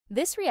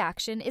This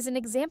reaction is an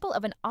example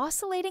of an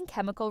oscillating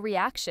chemical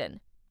reaction.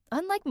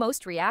 Unlike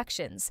most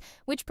reactions,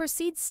 which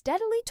proceed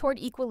steadily toward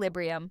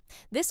equilibrium,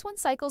 this one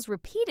cycles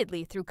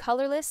repeatedly through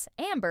colorless,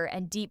 amber,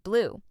 and deep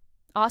blue.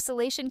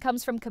 Oscillation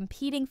comes from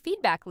competing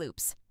feedback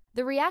loops.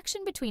 The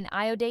reaction between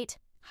iodate,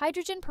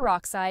 hydrogen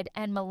peroxide,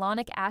 and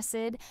malonic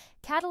acid,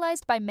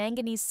 catalyzed by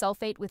manganese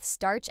sulfate with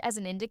starch as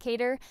an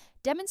indicator,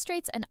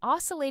 demonstrates an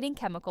oscillating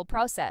chemical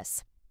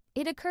process.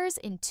 It occurs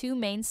in two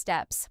main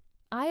steps.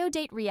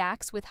 Iodate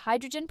reacts with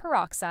hydrogen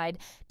peroxide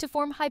to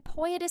form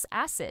hypoiodous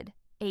acid,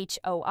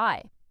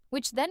 HOI,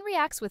 which then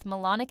reacts with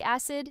malonic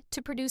acid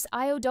to produce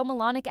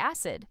iodomalonic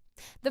acid.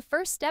 The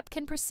first step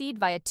can proceed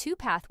via two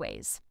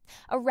pathways: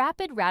 a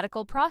rapid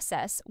radical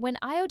process when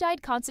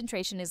iodide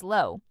concentration is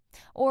low,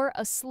 or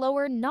a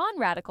slower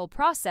non-radical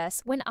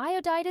process when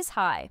iodide is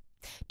high.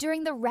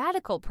 During the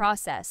radical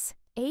process,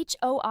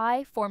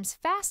 HOI forms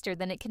faster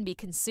than it can be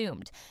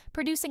consumed,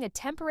 producing a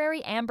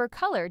temporary amber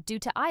color due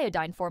to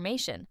iodine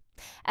formation.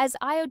 As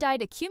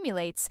iodide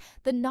accumulates,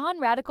 the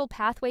non-radical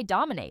pathway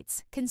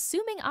dominates,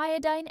 consuming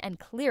iodine and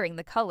clearing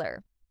the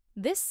color.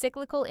 This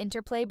cyclical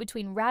interplay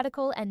between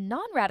radical and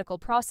non-radical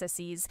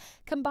processes,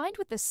 combined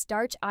with the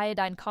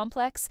starch-iodine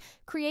complex,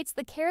 creates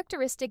the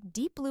characteristic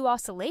deep blue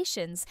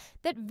oscillations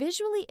that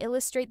visually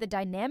illustrate the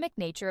dynamic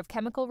nature of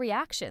chemical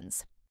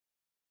reactions.